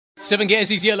Siv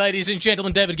Ngesi's here, ladies and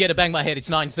gentlemen. David Guetta, bang my head. It's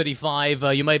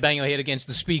 9:35. You may bang your head against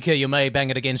the speaker. You may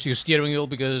bang it against your steering wheel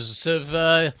because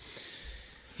Siv,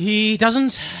 he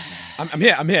doesn't. I'm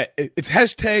here. It's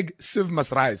hashtag Siv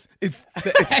must rise. It's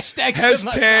Hashtag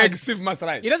Siv must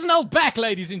rise. He doesn't hold back,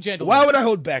 ladies and gentlemen. Why would I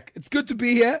hold back? It's good to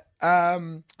be here. I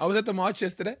was at the march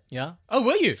yesterday. Yeah. Oh,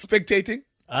 were you? Spectating.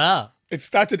 Ah. It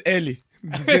started early.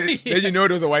 Then you know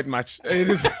it was a white march. They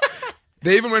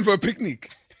even went for a picnic.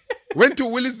 Went to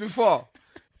Willis before.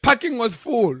 Parking was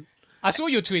full. I saw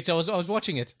your tweets. I was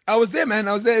watching it. I was there, man.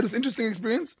 It was an interesting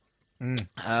experience.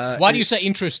 Why do you say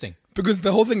interesting? Because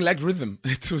the whole thing lacked rhythm.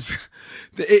 It was.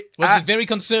 Was it very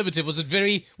conservative? Was it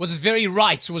very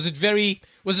right? Was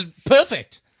it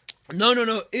perfect?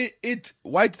 No.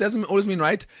 White doesn't always mean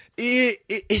right.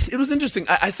 It was interesting.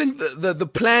 I think the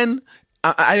plan.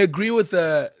 I agree with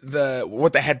the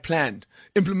what they had planned.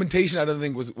 Implementation, I don't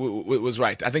think was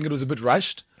right. I think it was a bit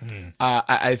rushed.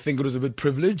 I think it was a bit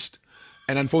privileged,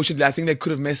 and unfortunately, I think they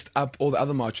could have messed up all the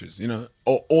other marches.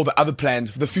 or all the other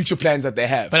plans, the future plans that they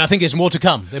have. But I think there's more to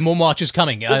come. There are more marches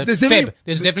coming. There's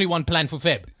There's definitely one planned for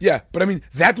Feb. Yeah, but I mean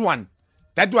that one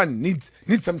needs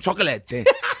some chocolate there.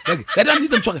 That one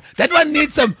needs some chocolate. That one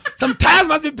needs some tires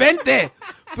must be bent there,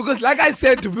 because like I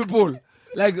said to people.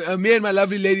 Like me and my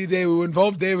lovely lady there, we were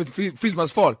involved there with Fees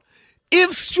Must Fall.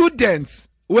 If students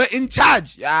were in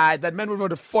charge, that man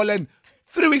would have fallen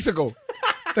 3 weeks ago.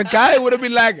 The guy would have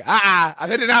been like, I've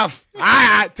had enough.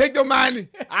 Take your money.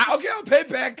 Okay, I'll pay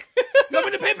back. You want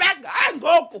me to pay back?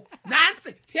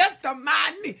 Nancy, here's the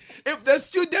money. If the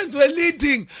students were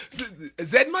leading,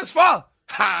 Z Must Fall.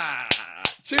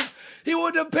 Chief, he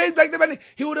would have paid back the money.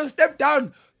 He would have stepped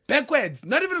down backwards.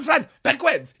 Not even in front,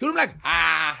 backwards. He would have been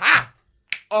like,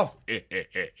 off.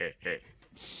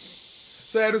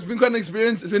 So it has been quite an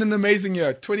experience. It's been an amazing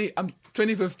year.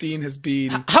 2015 has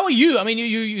been. How are you? I mean,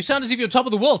 you sound as if you're top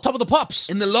of the world, top of the pops.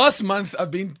 In the last month,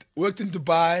 I've worked in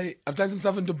Dubai. I've done some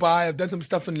stuff in Dubai. I've done some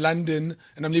stuff in London,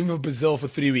 and I'm leaving for Brazil for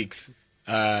 3 weeks.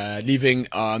 Leaving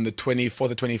on the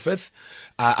 24th or 25th.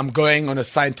 I'm going on a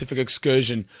scientific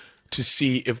excursion to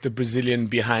see if the Brazilian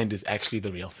behind is actually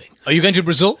the real thing. Are you going to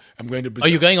Brazil? I'm going to Brazil.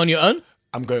 Are you going on your own?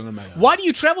 I'm going on my own. Why do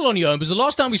you travel on your own? Because the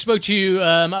last time we spoke to you,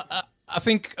 I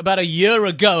think about a year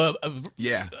ago,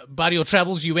 about your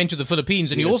travels, you went to the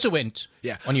Philippines and you also went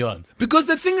on your own. Because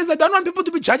the thing is, I don't want people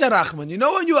to be Jaja Rahman.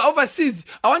 When you're overseas,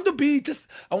 I want to be just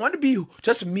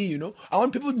me. I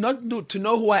want people not to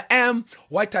know who I am,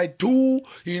 what I do.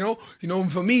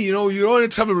 For me, you don't want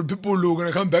to travel with people who are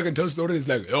gonna come back and tell stories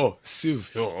like,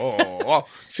 Siv,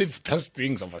 Siv does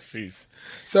things overseas.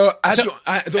 So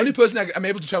the only person I'm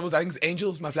able to travel with, I think, is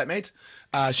Angel, who's my flatmate.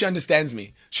 She understands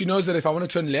me. She knows that if I want to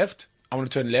turn left, I want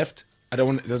to turn left.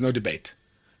 There's no debate.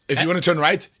 If you want to turn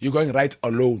right, you're going right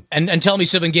alone. And tell me,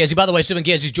 Siv Ngesi. By the way, Siv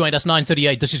Ngesi's joined us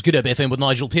 9:38. This is Good Up FM with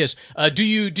Nigel Pearce. Do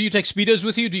you take speedos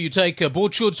with you? Do you take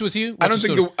board shorts with you? I don't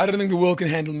think the world can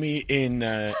handle me in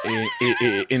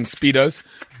speedos.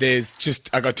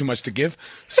 I got too much to give,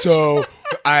 so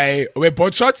I wear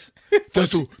board shorts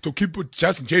just to keep it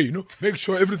just in J. Make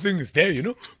sure everything is there.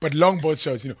 But long board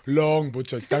shorts,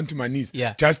 down to my knees.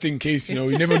 Yeah. Just in case,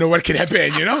 you never know what can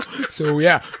happen. So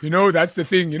that's the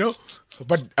thing.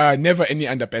 But never any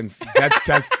underpants. That's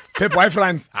just Pep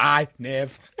boyfriends.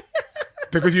 Never.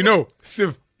 Because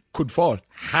Siv could fall.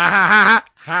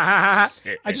 I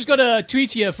just got a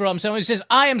tweet here from someone who says,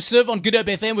 I am Siv on Good Up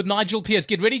FM with Nigel Pearce.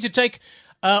 Get ready to take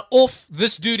off.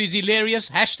 This dude is hilarious.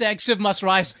 Hashtag Siv must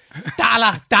rise.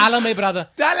 Dala, my brother.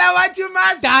 Dala what you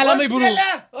must. Dala, my bro.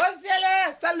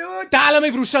 Salute. Dala,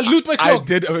 my bro. Salute, my clock. I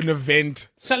did an event.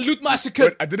 Salute,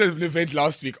 massacre. I did an event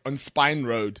last week on Spine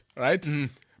Road, right?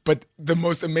 But the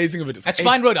most amazing of it is... At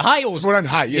Spine Road High? Or... Spine Road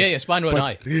High, yes. Yeah, Spine Road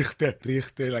High.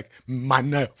 Richte, like,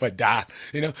 manne vandaag.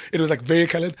 It was like very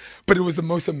colored, but it was the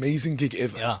most amazing gig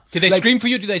ever. Yeah. Did they scream for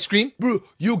you? Did they scream? Bro,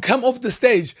 you come off the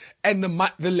stage and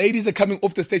the ladies are coming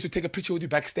off the stage to take a picture with you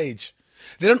backstage.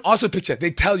 They don't ask a picture. They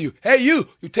tell you, hey, you're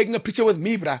taking a picture with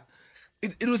me, bruh.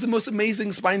 It was the most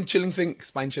amazing spine chilling thing.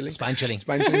 Spine chilling.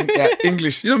 Yeah,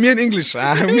 English. Me and English. We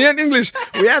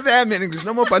are there, me and English.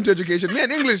 No more Bantu education. Me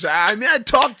and English. I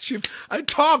talk, chief. I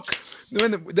talk.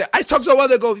 I talk so well,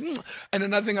 they go. And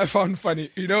another thing I found funny,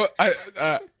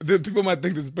 the people might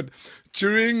think this, but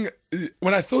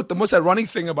when I thought the most ironic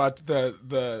thing about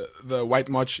the White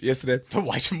March yesterday. The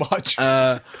White March.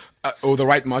 Or the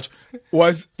Right March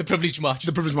was. The Privileged March.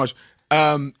 The Privileged March.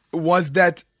 Was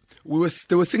that.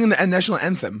 They were singing the national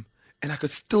anthem, and I could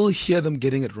still hear them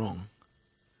getting it wrong.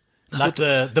 Like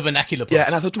the vernacular part. Yeah,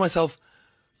 and I thought to myself,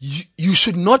 you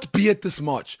should not be at this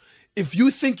march. If you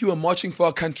think you are marching for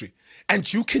our country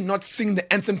and you cannot sing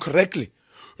the anthem correctly,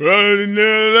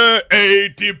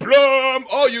 80 plum.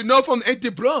 Oh, you know from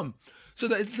 80 plum. So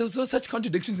there's no such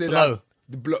contradictions there. Blow.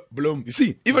 The bloom. You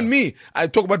see, even me, I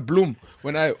talk about bloom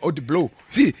when I the blow.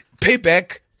 See,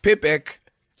 payback.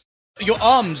 Your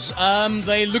arms,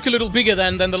 they look a little bigger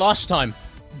than the last time.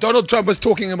 Donald Trump was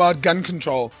talking about gun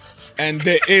control, and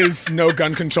there is no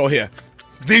gun control here.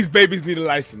 These babies need a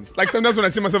license. Like sometimes when I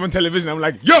see myself on television, I'm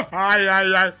like, yo,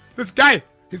 this guy,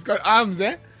 he's got arms,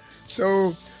 eh?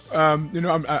 So, we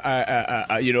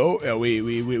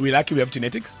lucky we have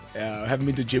genetics. I haven't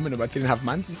been to gym in about 3.5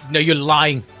 months. No, you're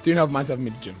lying. 3.5 months I haven't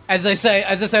been to gym. As they say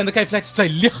in the Cape Flats, say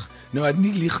lig. No, I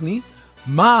niet lieg nie.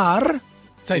 Maar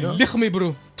Say lig me,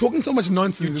 bro. talking so much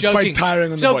nonsense You're is joking. quite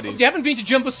tiring on So the body. you haven't been to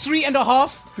gym for 3.5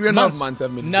 3.5 months I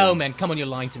haven't been to No, gym. man, come on, you're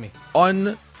lying to me.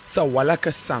 On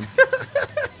Sawalaka Sam.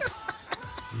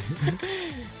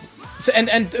 So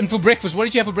and for breakfast, what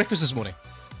did you have for breakfast this morning?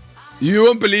 You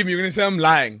won't believe me. You're gonna say I'm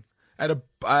lying. I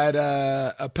had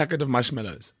a packet of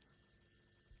marshmallows.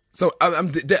 So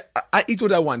I eat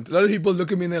what I want. A lot of people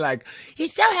look at me and they're like,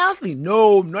 "He's so healthy."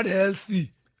 No, I'm not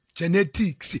healthy.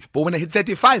 Genetics. But when I hit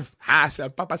 35,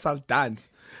 Papa shall dance.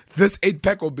 This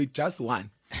 8-pack will be just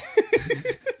one.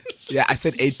 Yeah, I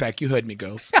said 8-pack. You heard me,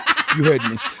 girls. You heard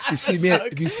me. If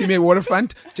you see me at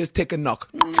Waterfront, just take a knock.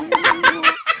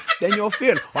 Then you'll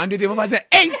feel 1, 2, 3, 4, 5, 6,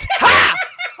 8. Ha!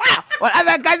 Ha! While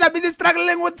other guys are busy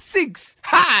struggling with 6.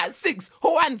 Ha! 6.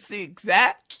 Who wants 6?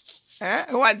 Eh?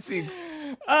 Who wants 6?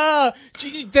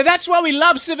 That's why we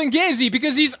love Siv Ngesi,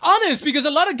 because he's honest, because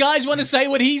a lot of guys want to say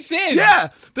what he says. Yeah,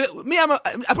 but me,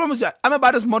 I promise you, I'm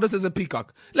about as modest as a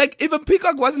peacock. Like, if a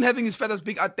peacock wasn't having his feathers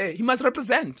big out there, he must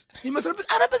represent. I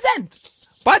represent.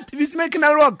 But if he's making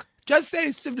a rock, just say,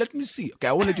 Siv, let me see. Okay,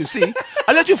 I won't let you see.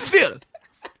 I'll let you feel.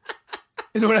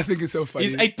 You know what I think is so funny?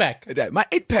 His 8-pack. My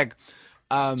 8-pack.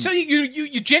 So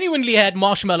you genuinely had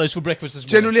marshmallows for breakfast this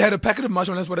morning? Generally had a packet of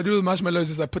marshmallows. What I do with marshmallows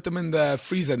is I put them in the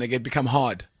freezer and they become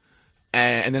hard.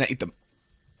 And then I eat them.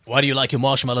 Why do you like your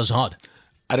marshmallows hard?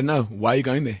 I don't know. Why are you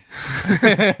going there?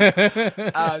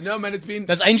 No, man, it's been...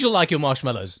 Does Angel like your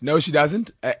marshmallows? No, she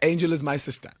doesn't. Angel is my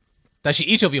sister. Does she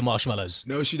eat of your marshmallows?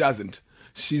 No, she doesn't.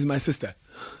 She's my sister.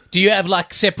 Do you have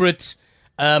like separate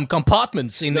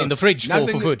compartments in the fridge for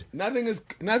food? Nothing.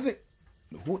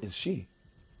 Who is she?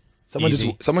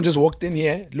 Easy. Someone just walked in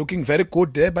here looking very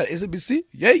good there by SABC.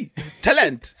 Yay!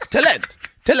 Talent.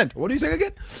 What are you saying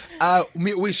again?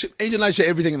 Angel and I share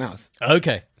everything in the house.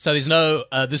 Okay. So there's no,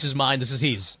 this is mine, this is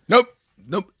his. Nope.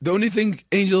 The only thing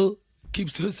Angel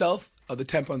keeps to herself are the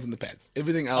tampons and the pads.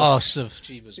 Everything else. Oh,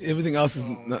 Jeebus. Everything else is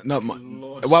not mine.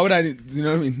 Why would I? You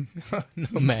know what I mean?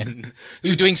 No, man.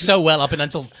 You're doing so well up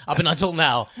until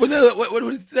now. Well,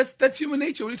 no, that's human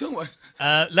nature. What are you talking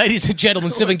about? Ladies and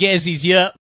gentlemen, Siv Ngesi's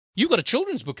here. You've got a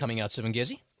children's book coming out, Siv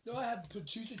Ngesi. No, I have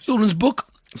produced a children's book.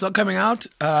 It's not coming out.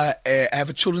 I have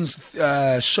a children's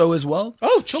show as well.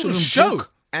 Oh, children's show.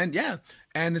 Book. And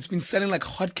it's been selling like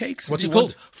hotcakes. What's it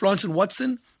called? Florence and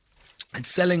Watson. It's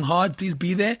selling hard. Please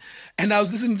be there. And I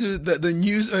was listening to the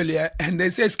news earlier, and they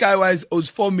say Skywise owes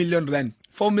 4 million rand.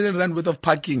 4 million rand worth of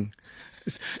parking.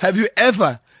 Have you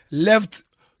ever left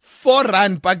 4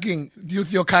 rand parking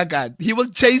with your car guard? He will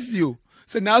chase you.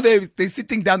 So now they're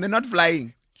sitting down. They're not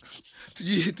flying.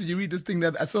 Did you read this thing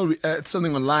that I saw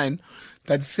something online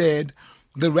that said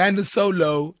the rand is so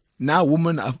low now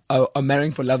women are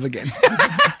marrying for love again.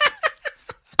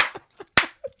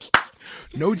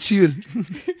 No chill.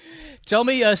 Tell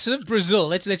me, Siv, Brazil.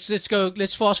 Let's go.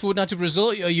 Let's fast forward now to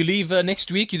Brazil. You leave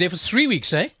next week. You're there for 3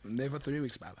 weeks, eh? I'm there for 3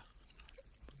 weeks, Baba.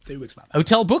 3 weeks, Baba.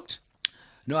 Hotel booked?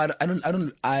 No, I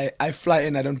don't. I fly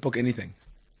in. I don't book anything.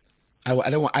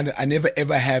 I never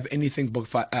ever have anything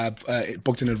booked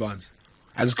in advance.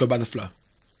 I just go by the flow.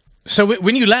 So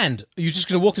when you land, you're just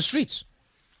going to walk the streets?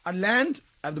 I land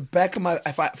at the back of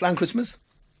I fly on Christmas.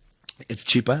 It's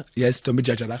cheaper. Yes, don't be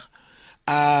judged.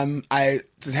 I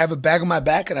just have a bag on my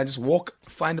back and I just walk,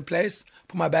 find a place,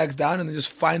 put my bags down, and then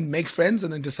just make friends,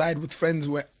 and then decide with friends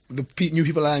where the new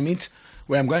people that I meet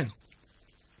where I'm going.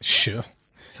 Sure.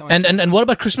 And what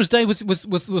about Christmas Day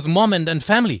with mom and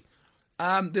family?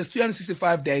 There's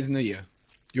 365 days in a year.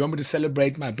 You want me to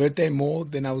celebrate my birthday more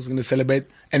than I was going to celebrate,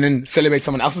 and then celebrate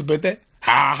someone else's birthday?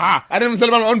 Ha ha! I didn't even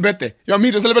celebrate my own birthday. You want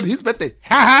me to celebrate his birthday?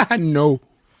 Ha ha! No.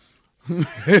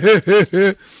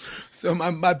 So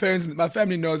my parents, my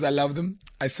family knows I love them.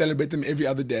 I celebrate them every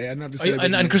other day. I don't have to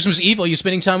celebrate. And Christmas Eve, are you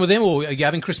spending time with them, or are you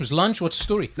having Christmas lunch? What's the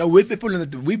story? No, we people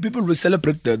will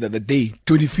celebrate the day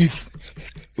 25th.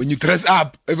 When you dress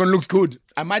up, everyone looks good.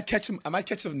 I might catch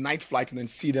a night flight and then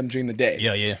see them during the day.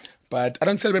 Yeah. But I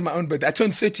don't celebrate my own birthday. I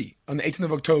turned 30 on the 18th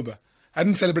of October. I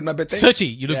didn't celebrate my birthday. 30.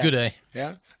 You look Yeah. good, eh?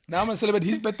 Yeah. Now I'm going to celebrate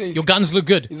his birthday. Your guns look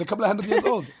good. He's a couple of 100 years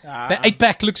old. That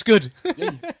 8-pack looks good.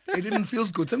 It even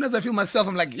feels good. Sometimes I feel myself,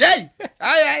 I'm like, yay!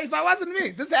 Aye, if I wasn't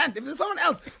me, this hand, if there's someone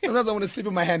else. Sometimes I want to sleep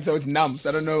with my hand so it's numb, so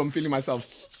I don't know I'm feeling myself.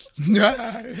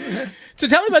 So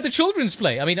tell me about the children's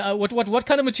play. I mean, what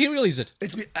kind of material is it?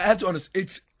 I have to be honest,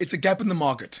 it's a gap in the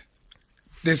market.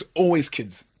 There's always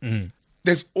kids.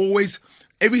 There's always,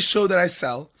 every show that I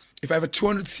sell, if I have a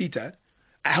 200-seater,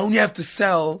 I only have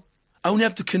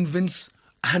to convince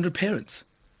 100 parents,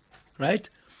 right?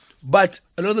 But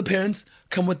a lot of the parents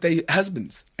come with their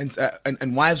husbands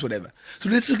and wives, whatever. So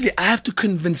basically, I have to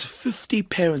convince 50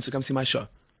 parents to come see my show.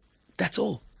 That's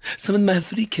all. Some of them have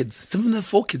 3 kids. Some of them have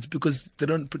 4 kids because they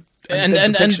don't put. And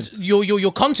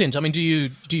your content. I mean, do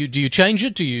you change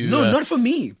it? Do you? No, not for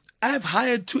me. I have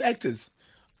hired 2 actors.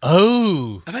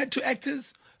 Oh. I've had 2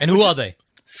 actors. And who are they?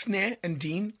 Snare and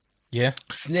Dean. Yeah.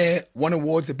 Snare won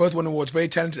awards. They both won awards. Very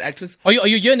talented actors. Are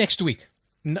you here next week?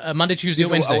 Monday, Tuesday, Yes,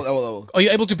 or Wednesday? I will. Are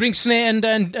you able to bring Snare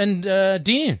and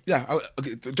Dean? Yeah.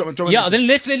 Okay. Yeah. Then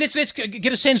let's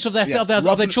get a sense of that of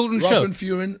the children's show. Robin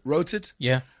Furin wrote it.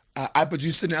 Yeah. I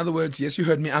produced it. In other words, yes, you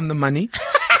heard me. I'm the money.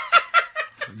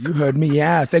 You heard me.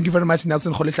 Yeah. Thank you very much,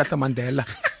 Nelson Rolihlahla Mandela.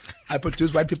 I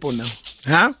produce white people now.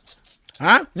 Huh?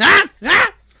 I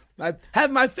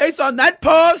have my face on that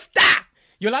poster.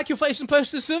 You like your face and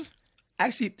posters, Siv?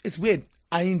 Actually, it's weird.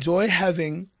 I enjoy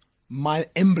having my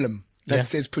emblem that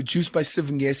says produced by Siv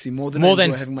Ngesi more than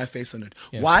having my face on it.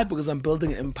 Yeah. Why? Because I'm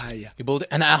building an empire. You build it,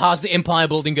 and how's the empire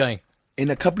building going? In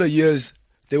a couple of years,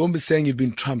 they won't be saying you've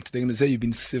been trumped. They're going to say you've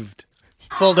been sieved.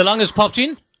 Phil DeLong has popped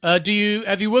in. Have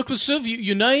you worked with Siv?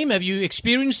 You know him? Have you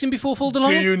experienced him before, Phil DeLong?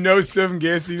 Do you know Siv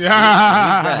Ngesi? Who's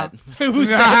that? Who's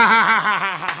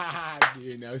that? Do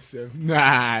you know Siv?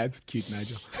 Nah, it's cute,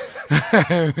 Nigel.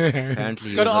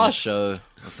 Apparently he was on a show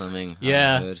or something.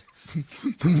 Yeah. I heard.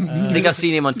 I think I've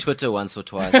seen him on Twitter once or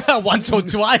twice. Once or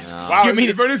twice? Wow, You mean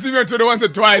you've only seen me on Twitter once or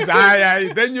twice.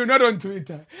 Then you're not on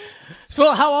Twitter.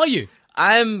 Phil, how are you?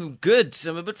 I'm good.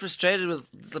 I'm a bit frustrated with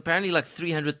there's apparently like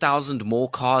 300,000 more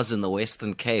cars in the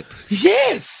Western Cape.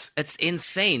 Yes! It's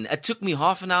insane. It took me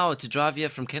half an hour to drive here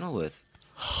from Kenilworth.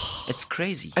 It's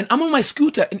crazy. And I'm on my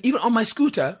scooter, and even on my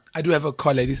scooter, I do have a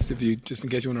car, ladies, if you just in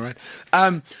case you want to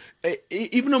ride.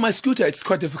 Even on my scooter, it's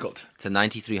quite difficult. It's a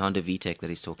 93 Honda VTEC that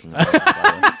he's talking about.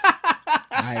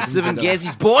 Siv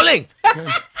Ngesi's balling.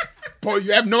 Boy,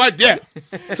 you have no idea.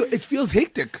 So it feels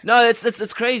hectic. No,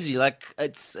 it's crazy. Like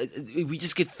we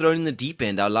just get thrown in the deep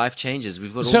end. Our life changes.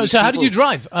 We've got all So how did you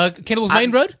drive? Kenilworth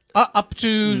Main Road up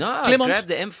to No, Claremont? grab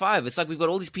the M5. It's like we've got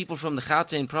all these people from the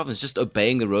Gauteng province just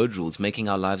obeying the road rules, making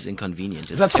our lives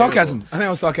inconvenient. It's That's terrible. sarcasm. I think that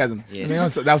was sarcasm. Yes. I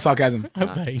think that was sarcasm.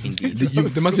 Indeed.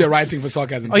 There must be a right thing for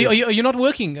sarcasm. Are you not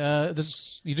working?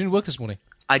 You didn't work this morning.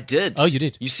 I did. Oh, you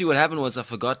did? You see, what happened was I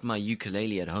forgot my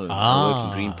ukulele at home. I work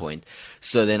in Greenpoint.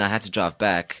 So then I had to drive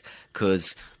back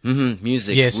because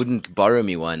music wouldn't borrow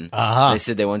me one. They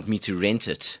said they want me to rent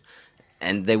it.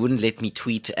 And they wouldn't let me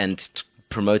tweet and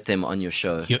promote them on your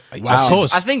show. Wow. Of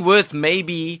course. I think worth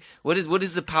maybe, what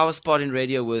is the power spot in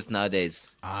radio worth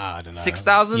nowadays? I don't know.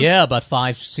 6,000? Yeah, about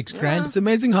 5-6 grand. It's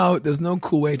amazing how there's no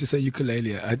cool way to say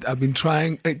ukulele. I've been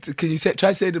trying. Can you try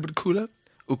to say it a bit cooler?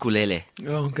 Ukulele.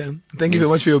 Oh, okay. Thank you very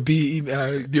much for your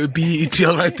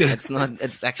BETL right there.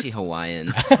 It's actually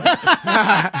Hawaiian.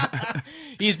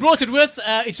 He's brought it with.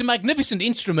 It's a magnificent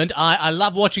instrument. I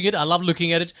love watching it. I love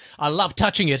looking at it. I love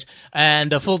touching it.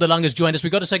 And Phil DeLong has joined us.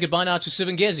 We've got to say goodbye now to Siv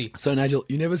Ngesi. So, Nigel,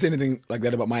 you never say anything like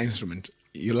that about my instrument.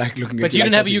 You like looking at it. But you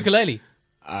didn't have a ukulele.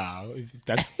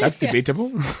 That's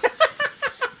debatable.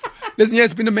 Listen, yeah,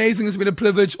 it's been amazing. It's been a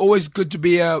privilege. Always good to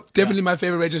be here. Definitely my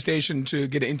favorite radio station to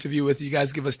get an interview with. You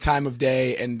guys give us time of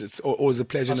day, and it's always a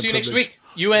pleasure. I'll and a see you next privilege. week.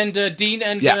 You and Dean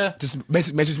and... just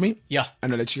message me. Yeah.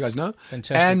 And I'll let you guys know.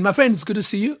 Fantastic. And my friend, it's good to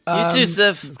see you. You too,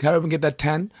 Siv. Let's hurry up and get that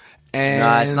tan. And,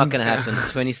 No, it's not going to happen.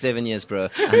 27 years, bro.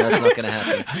 I know it's not going to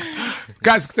happen.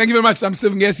 Guys, thank you very much. I'm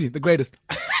Siv Ngesi, the greatest.